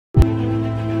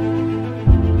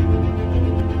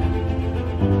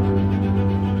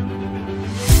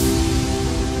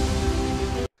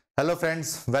Hello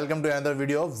friends, welcome to another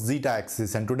video of Zeta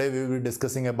Axis, and today we will be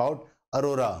discussing about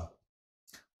Aurora.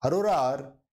 Aurora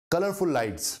are colorful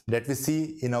lights that we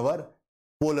see in our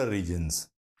polar regions.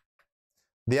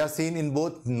 They are seen in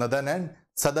both northern and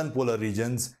southern polar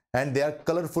regions, and they are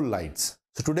colorful lights.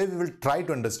 So today we will try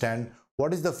to understand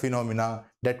what is the phenomena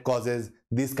that causes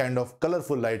these kind of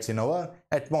colorful lights in our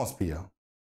atmosphere.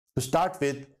 To start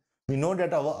with, we know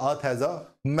that our Earth has a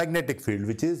magnetic field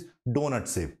which is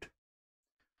donut shaped.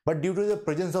 But due to the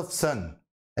presence of sun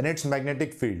and its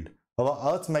magnetic field, our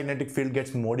Earth's magnetic field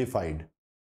gets modified.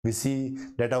 We see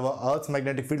that our Earth's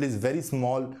magnetic field is very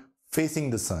small facing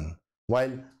the sun,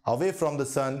 while away from the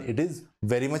sun it is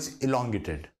very much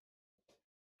elongated.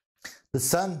 The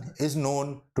sun is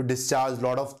known to discharge a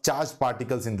lot of charged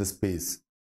particles in the space.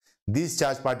 These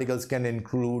charged particles can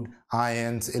include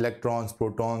ions, electrons,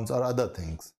 protons, or other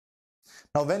things.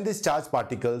 Now when these charged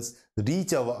particles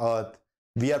reach our Earth,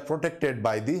 we are protected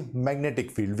by the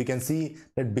magnetic field. We can see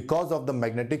that because of the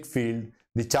magnetic field,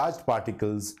 the charged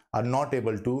particles are not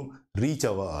able to reach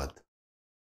our Earth.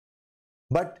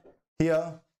 But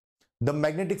here, the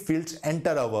magnetic fields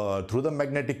enter our Earth through the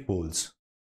magnetic poles.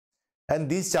 And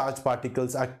these charged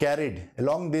particles are carried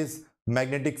along this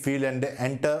magnetic field and they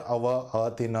enter our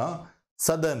Earth in a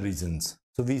southern regions.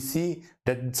 So we see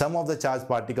that some of the charged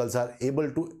particles are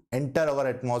able to enter our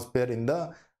atmosphere in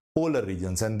the polar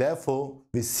regions, and therefore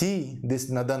we see these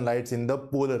northern lights in the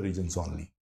polar regions only.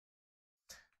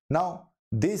 Now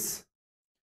this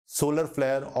solar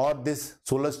flare or this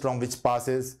solar storm which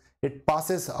passes, it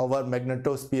passes our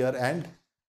magnetosphere and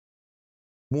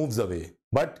moves away,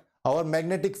 but our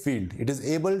magnetic field, it is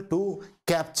able to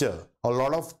capture a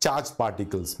lot of charged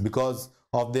particles because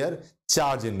of their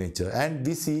charge in nature, and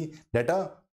we see that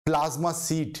a plasma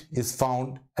sheet is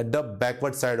found at the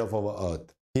backward side of our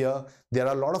Earth. Here there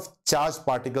are a lot of charged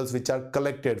particles which are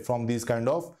collected from these kind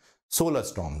of solar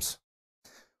storms.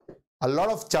 A lot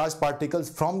of charged particles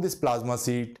from this plasma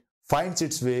sheet finds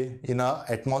its way in our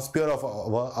atmosphere of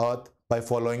our Earth by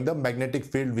following the magnetic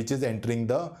field which is entering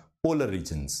the polar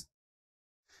regions.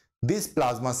 This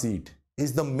plasma sheet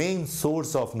is the main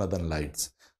source of northern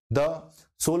lights. The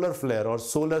solar flare or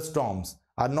solar storms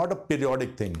are not a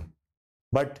periodic thing,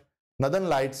 but northern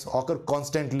lights occur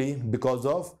constantly because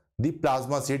of the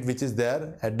plasma sheet which is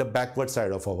there at the backward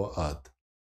side of our Earth.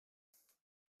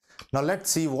 Now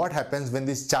let's see what happens when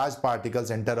these charged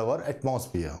particles enter our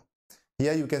atmosphere.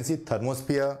 Here you can see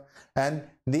thermosphere and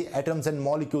the atoms and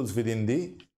molecules within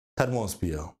the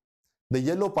thermosphere. The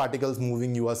yellow particles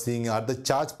moving you are seeing are the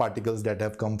charged particles that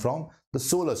have come from the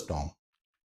solar storm.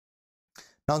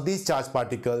 Now these charged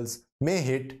particles may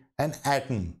hit an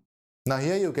atom. Now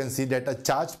here you can see that a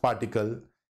charged particle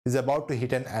is about to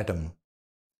hit an atom.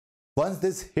 Once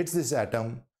this hits this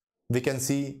atom, we can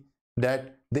see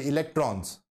that the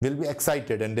electrons will be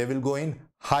excited and they will go in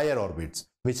higher orbits,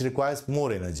 which requires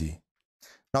more energy.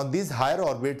 Now these higher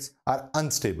orbits are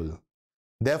unstable.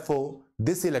 Therefore,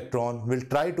 this electron will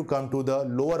try to come to the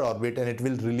lower orbit and it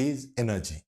will release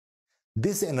energy.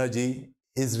 This energy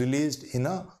is released in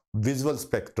a visual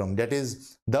spectrum, that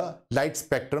is the light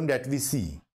spectrum that we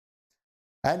see.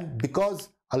 And because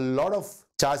a lot of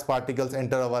charged particles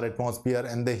enter our atmosphere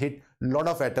and they hit a lot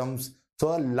of atoms,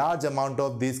 so a large amount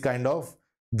of this kind of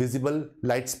visible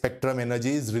light spectrum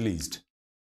energy is released,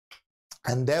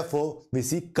 and therefore we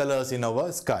see colors in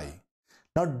our sky.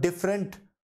 Now different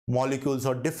molecules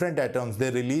or different atoms,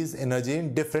 they release energy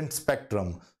in different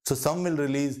spectrum. So some will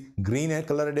release green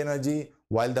colored energy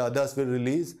while the others will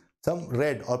release some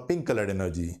red or pink colored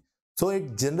energy. So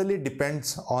it generally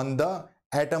depends on the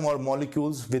atom or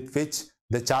molecules with which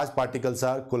the charged particles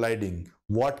are colliding,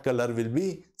 what color will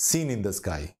be seen in the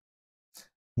sky.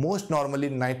 Most normally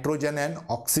nitrogen and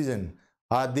oxygen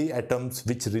are the atoms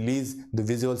which release the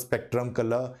visual spectrum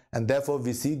color, and therefore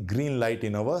we see green light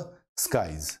in our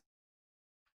skies.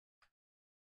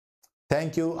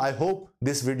 Thank you. I hope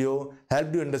this video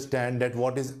helped you understand that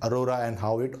what is aurora and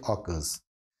how it occurs.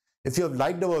 If you have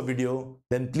liked our video,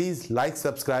 then please like,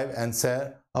 subscribe and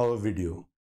share our video.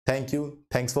 Thank you.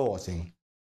 Thanks for watching.